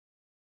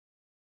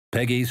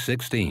Peggy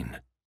 16.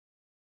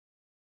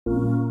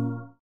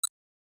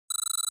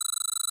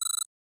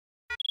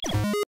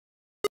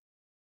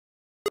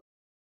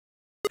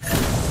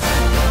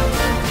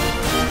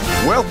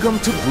 Welcome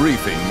to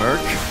Briefing, Merc.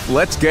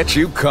 Let's get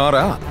you caught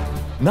up.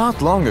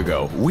 Not long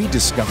ago, we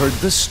discovered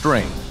the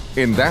strain.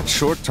 In that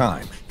short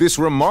time, this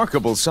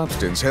remarkable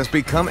substance has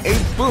become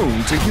a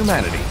boon to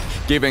humanity,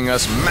 giving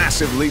us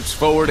massive leaps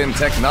forward in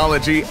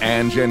technology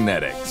and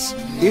genetics.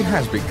 It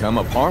has become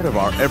a part of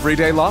our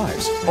everyday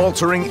lives,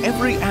 altering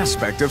every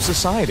aspect of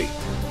society.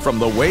 From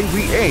the way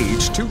we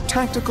age to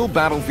tactical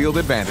battlefield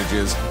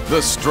advantages,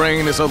 the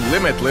strain is a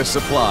limitless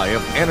supply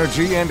of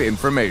energy and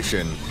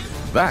information.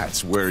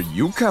 That's where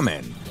you come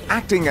in.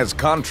 Acting as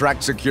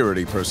contract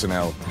security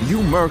personnel, you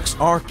mercs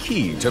are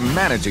key to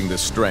managing the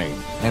strain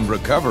and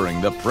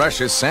recovering the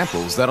precious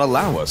samples that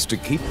allow us to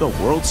keep the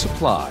world's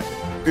supply.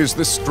 Is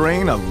the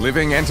strain a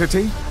living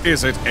entity?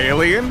 Is it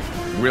alien?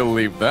 We'll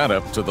leave that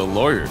up to the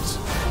lawyers.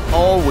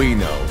 All we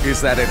know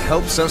is that it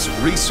helps us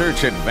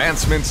research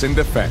advancements in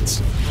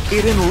defense.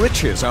 It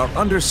enriches our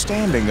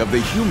understanding of the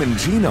human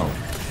genome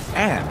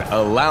and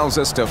allows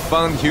us to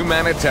fund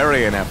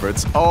humanitarian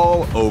efforts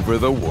all over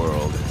the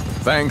world.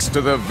 Thanks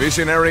to the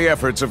visionary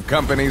efforts of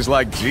companies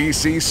like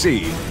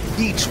GCC,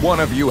 each one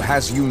of you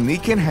has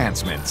unique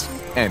enhancements,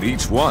 and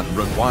each one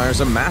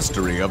requires a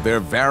mastery of their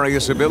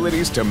various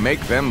abilities to make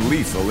them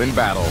lethal in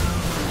battle.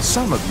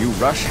 Some of you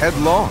rush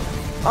headlong,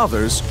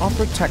 others are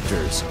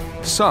protectors,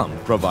 some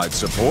provide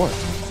support.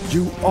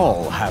 You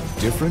all have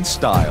different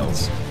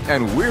styles,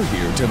 and we're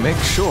here to make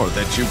sure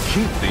that you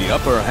keep the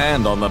upper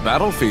hand on the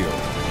battlefield.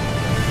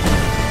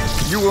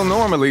 You will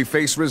normally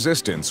face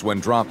resistance when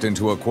dropped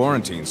into a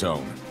quarantine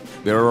zone.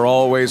 There are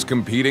always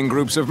competing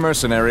groups of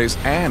mercenaries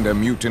and a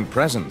mutant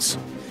presence.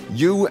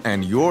 You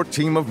and your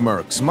team of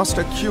mercs must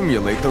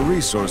accumulate the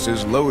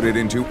resources loaded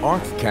into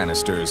arc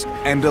canisters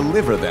and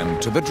deliver them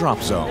to the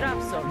drop zone.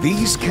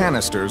 These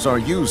canisters are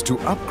used to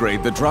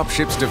upgrade the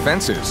dropship's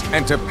defenses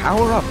and to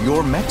power up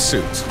your mech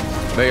suits.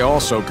 They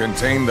also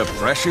contain the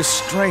precious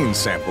strain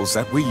samples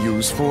that we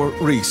use for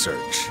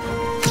research.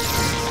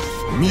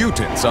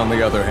 Mutants, on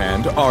the other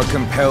hand, are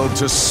compelled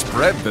to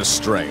spread the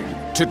strain,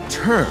 to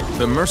turn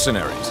the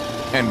mercenaries,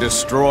 and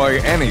destroy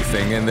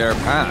anything in their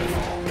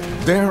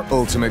path. Their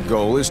ultimate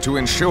goal is to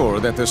ensure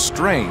that the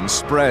strain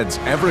spreads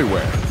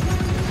everywhere.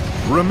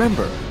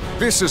 Remember,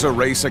 this is a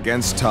race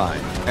against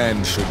time,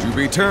 and should you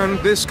be turned,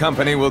 this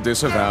company will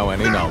disavow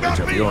any knowledge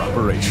of your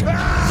operation.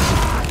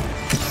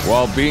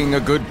 While being a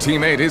good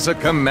teammate is a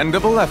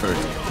commendable effort,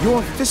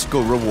 your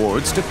fiscal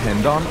rewards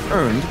depend on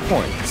earned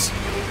points.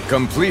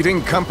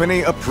 Completing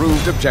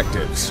company-approved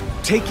objectives,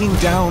 taking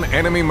down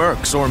enemy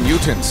mercs or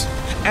mutants,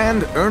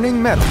 and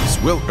earning medals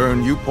will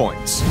earn you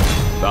points.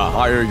 The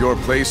higher your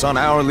place on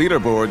our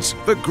leaderboards,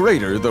 the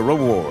greater the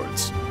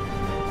rewards.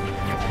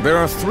 There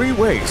are 3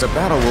 ways a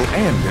battle will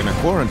end in a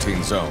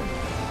quarantine zone.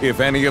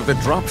 If any of the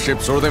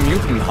dropships or the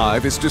mutant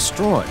hive is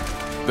destroyed,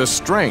 the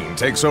strain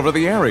takes over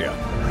the area,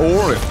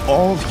 or if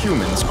all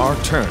humans are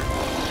turned.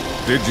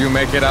 Did you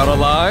make it out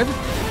alive?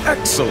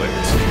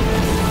 Excellent!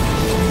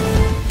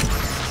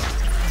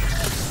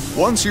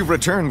 Once you've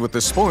returned with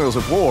the spoils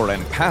of war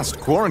and passed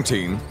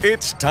quarantine,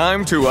 it's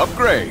time to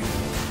upgrade.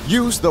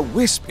 Use the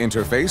WISP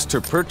interface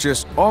to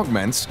purchase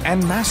augments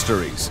and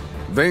masteries.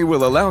 They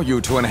will allow you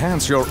to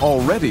enhance your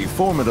already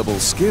formidable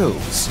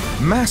skills.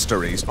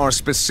 Masteries are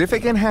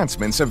specific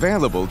enhancements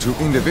available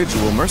to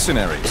individual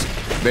mercenaries.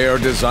 They are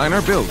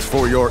designer-built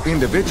for your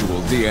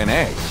individual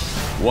DNA.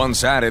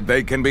 Once added,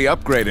 they can be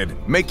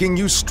upgraded, making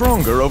you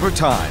stronger over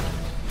time.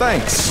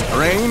 Thanks,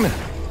 Strain!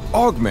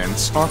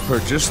 Augments are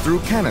purchased through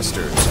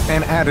canisters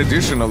and add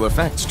additional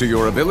effects to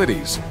your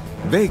abilities.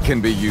 They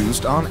can be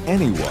used on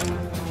anyone.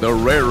 The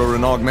rarer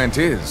an augment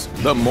is,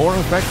 the more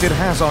effect it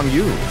has on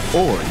you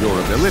or your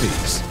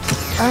abilities.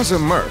 As a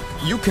merc,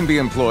 you can be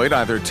employed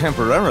either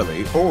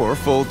temporarily or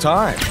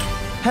full-time.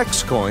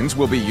 Hex coins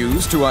will be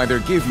used to either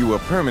give you a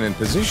permanent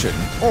position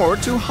or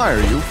to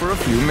hire you for a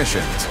few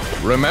missions.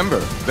 Remember,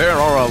 there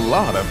are a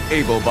lot of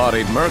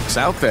able-bodied mercs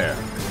out there.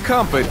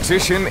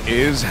 Competition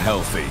is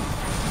healthy.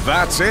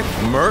 That's it,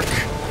 Merc.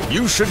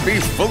 You should be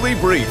fully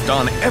briefed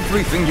on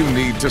everything you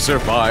need to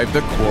survive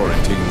the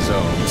quarantine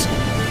zones.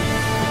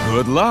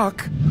 Good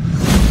luck!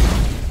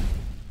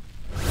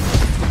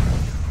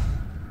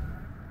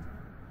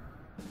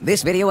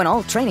 This video and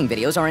all training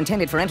videos are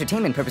intended for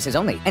entertainment purposes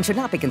only and should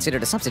not be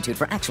considered a substitute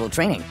for actual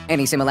training.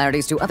 Any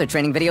similarities to other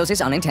training videos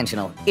is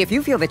unintentional. If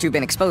you feel that you've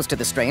been exposed to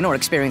the strain or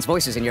experience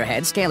voices in your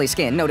head, scaly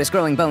skin, notice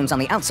growing bones on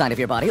the outside of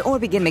your body, or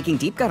begin making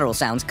deep guttural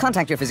sounds,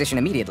 contact your physician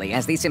immediately,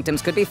 as these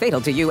symptoms could be fatal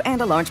to you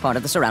and a large part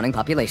of the surrounding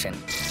population.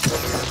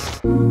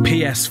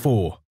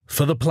 PS4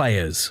 for the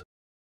players.